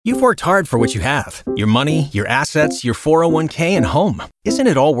You've worked hard for what you have. Your money, your assets, your 401k, and home. Isn't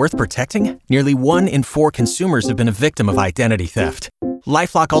it all worth protecting? Nearly 1 in 4 consumers have been a victim of identity theft.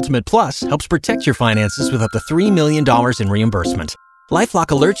 LifeLock Ultimate Plus helps protect your finances with up to $3 million in reimbursement. LifeLock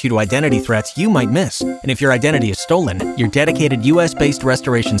alerts you to identity threats you might miss. And if your identity is stolen, your dedicated U.S.-based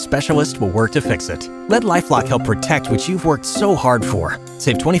restoration specialist will work to fix it. Let LifeLock help protect what you've worked so hard for.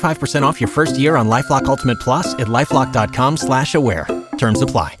 Save 25% off your first year on LifeLock Ultimate Plus at LifeLock.com/aware. Terms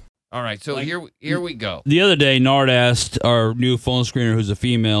apply. All right, so here we go. The other day, Nard asked our new phone screener, who's a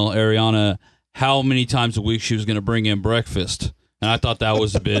female, Ariana, how many times a week she was going to bring in breakfast. And I thought that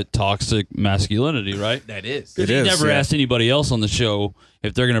was a bit toxic masculinity, right? That is. Because he never asked anybody else on the show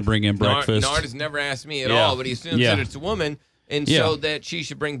if they're going to bring in breakfast. Nard has never asked me at all, but he assumes that it's a woman, and so that she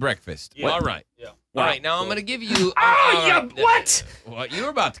should bring breakfast. Yeah. All right. Yeah. All right, now I'm going to give you... what? What? You were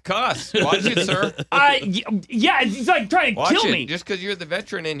about to cuss. Watch it, sir. Yeah, he's like trying to kill me. Just because you're the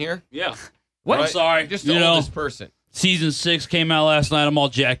veteran in here. Yeah. What? Right? I'm sorry. Just the oldest person. Season 6 came out last night. I'm all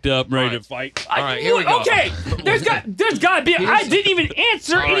jacked up, ready to fight. All right, here we go. Okay, there's got to be... I didn't even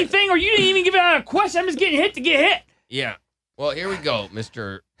answer anything, or you didn't even give out a question. I'm just getting hit to get hit. Yeah. Well, here we go,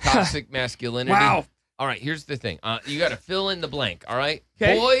 Mr. Toxic Masculinity. Wow. All right, here's the thing. You got to fill in the blank, all right?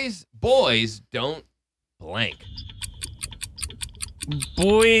 Okay. Boys don't blank.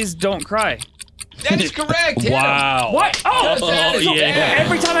 Boys don't cry. That is correct. Wow. What? Oh, yeah.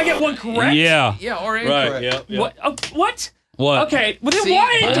 Every time I get one correct? Yeah. Yeah, or incorrect. Right, yeah. What? What? What? Okay, well then See,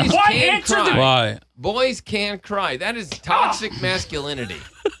 why answer cry. the... Why? Boys can't cry. That is toxic masculinity.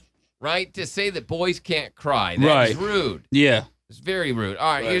 Right? To say that boys can't cry. That is rude. Yeah. It's very rude.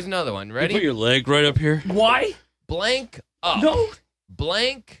 All right, here's another one. Ready? You put your leg right up here. Why? Blank up. No.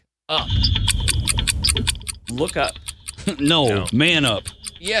 Blank up. Look up. No, man up.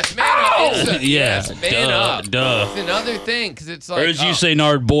 Yes, man up. Yeah. Man up. Duh. It's another thing, because it's like... Or as you say,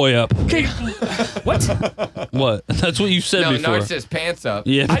 Nard, boy up. Okay. What? What? That's what you said before. No, Nard says pants up.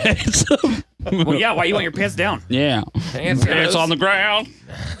 Yeah, pants up. Well, yeah, why you want your pants down? Yeah. Pants on the ground.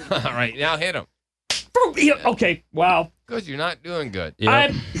 All right, now hit him. Okay, wow. Because you're not doing good.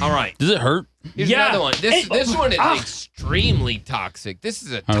 Yeah. All right. Does it hurt? Here's another one. This one is extremely toxic. This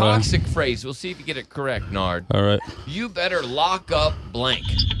is a toxic phrase. We'll see if you get it correct, Nard. All right. You better lock up blank.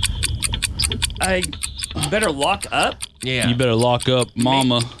 I better lock up? Yeah. You better lock up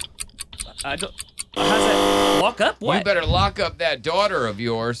mama. I don't... How's that? Lock up? What? You better lock up that daughter of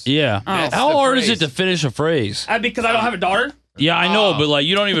yours. Yeah. That's How the hard phrase. is it to finish a phrase? Because I don't have a daughter? Yeah, I know, but like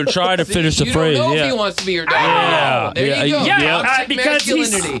you don't even try to finish the you phrase. don't know Yeah. if he wants to be your daughter. Yeah. There you go. Yeah, Toxic because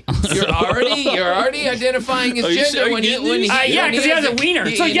masculinity. You're already identifying his gender when he because he has a wiener.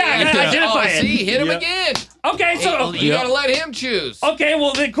 So yeah, I gotta identify it. See, hit him again. Okay, so you gotta let him choose. Okay,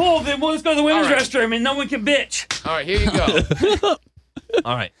 well then cool. Then we'll just go to the women's restroom and no one can bitch. All right, here you go.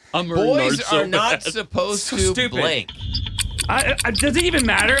 All right. Boys are not supposed to blank. Does it even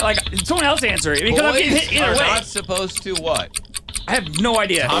matter? Like, someone else answer it. Because I'm getting hit either Boys way. are not supposed to what? I have no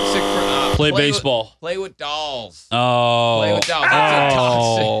idea. Toxic. Play baseball. Play with dolls. Oh. Play with dolls.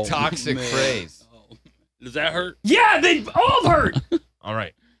 That's a toxic phrase. Does that hurt? Yeah, they all hurt. All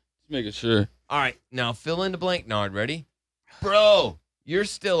right. Just making sure. All right. Now fill in the blank, Nard. Ready? Bro, you're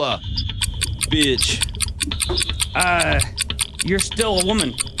still a bitch. You're still a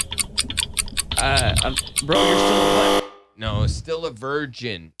woman. Bro, you're still a what? No, still a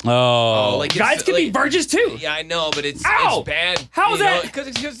virgin. Oh. Like guys can be virgins too. Yeah, I know, but it's bad. How is that?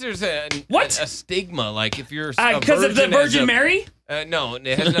 Because there's a stigma. Like if you're because of the Virgin Mary? No,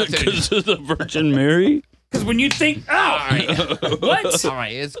 it has nothing to do. Because of the Virgin Mary? Because when you think, All right. What? All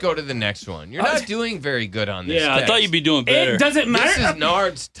right, let's go to the next one. You're not doing very good on this. Yeah, text. I thought you'd be doing better. It doesn't matter. This is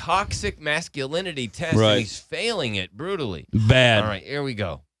Nard's toxic masculinity test, and he's failing it brutally. Bad. All right, here we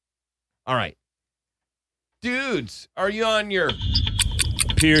go. All right. Dudes, are you on your...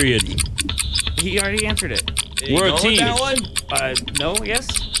 Period. He already answered it. We're a team. That one? No, yes.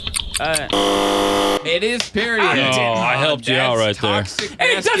 It is period. I helped you out right there.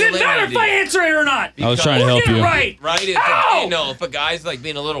 It doesn't matter if I answer it or not. I was trying to help you. Right. Right. If a guy's like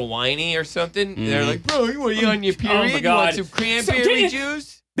being a little whiny or something, they're like, bro, are you on your period? Oh my You God. want some cranberry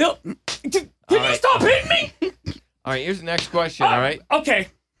juice? Bill, can you stop hitting me? All right, here's the next question, all right? Okay.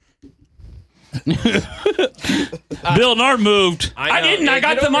 Bill Nard moved. I didn't. I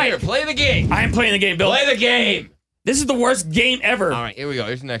got the mic. Play the game. I am playing the game, Bill. Play the game. This is the worst game ever. All right, here we go.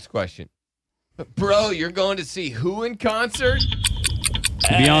 Here's the next question. Bro, you're going to see who in concert?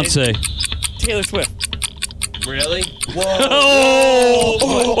 Beyonce. Taylor Swift. Really? Oh!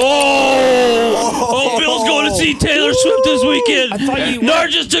 Oh, Bill's going to see Taylor Swift this weekend. Nar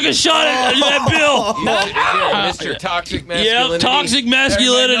just took a shot at Bill. Mr. Toxic Masculinity. Yeah, Toxic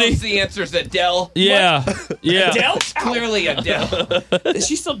Masculinity. Everybody knows the answer's Adele. Yeah. Yeah. Adele? Clearly Adele. Is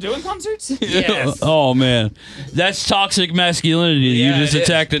she still doing concerts? Yes. Oh, man. That's Toxic Masculinity. Yeah, you just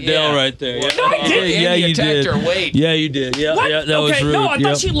attacked Adele right there. Well, No, I didn't. Yeah, you attacked did. her weight. Yeah, you did. Yeah, What? yeah, that was rude. No, I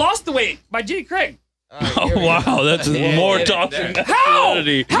thought she lost the weight by Jenny Craig. Oh, wow. That's more toxic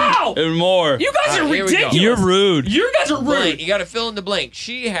masculinity. How? And more. You guys are here we go. ridiculous. You're rude. You guys are rude. Blank. You got to fill in the blank.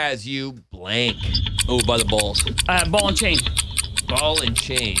 She has you blank. Oh, by the balls. Ball and chain. Ball and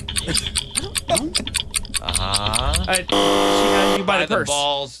chain. She has you by the purse.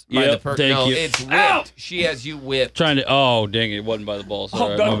 Balls. By Yep, the purse. thank No, you. it's whipped. Ow. She has you whipped. Trying to. Oh, dang it. It wasn't by the balls. All Oh,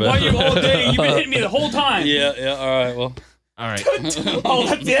 right, God, my why bad. you all day? You've been hitting me the whole time. Yeah. All right. Well, All right. Oh,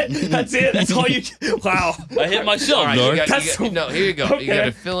 that's it? That's it? That's all you... Wow. I hit myself, All right. Nor. No, here you go. Okay. You got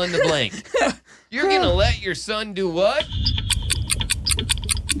to fill in the blank. You're going to let your son do what?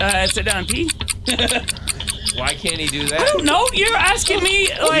 Sit down and pee? Why can't he do I that? don't know. You're asking me,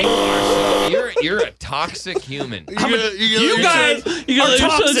 like... You're a toxic human. You guys are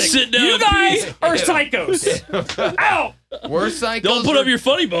toxic. Sit down You and guys pee. are psychos. Ow! We're psychos. Don't put up your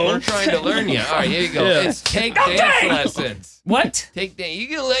funny bone. We're trying to learn you. All right, here you go. Yeah. It's take Okay. dance lessons. What? Take dance.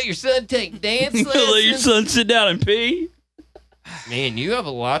 You gonna let your son take dance You lessons? gonna let your son sit down and pee? Man, you have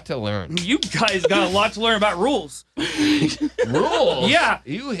a lot to learn. You guys got a lot to learn about rules. Rules? Yeah.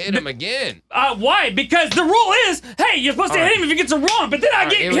 You hit him again. Why? Because the rule is, hey, you're supposed to hit him if he gets it wrong, but then I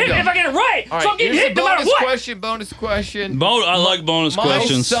get here we hit go. if I get it right. All So right, I'm getting here's hit a no matter bonus what. bonus question. I like bonus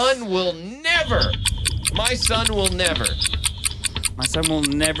questions. My son will never My son will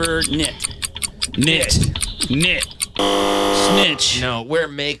never Knit. Snitch. No, wear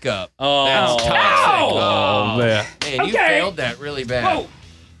makeup. Oh. That's toxic. Oh, man. Man, you Okay. failed that really bad. Oh,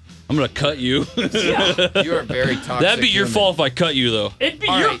 I'm gonna cut you. You are very toxic. That'd be your human. fault if I cut you, though. it'd be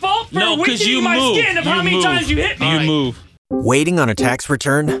All your right. fault for No, because weakening you my move. skin of how many times you hit me. You All right. move. Waiting on a tax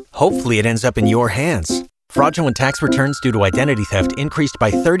return? Hopefully it ends up in your hands. Fraudulent tax returns due to identity theft increased by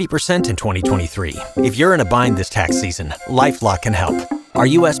 30% in 2023. If you're in a bind this tax season, LifeLock can help. Our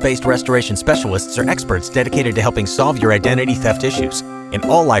U.S.-based restoration specialists are experts dedicated to helping solve your identity theft issues. And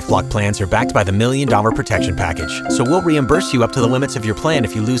all LifeLock plans are backed by the $1 Million Protection Package. So we'll reimburse you up to the limits of your plan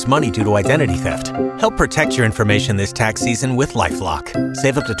if you lose money due to identity theft. Help protect your information this tax season with LifeLock.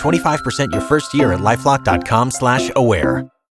 Save up to 25% your first year at LifeLock.com/aware.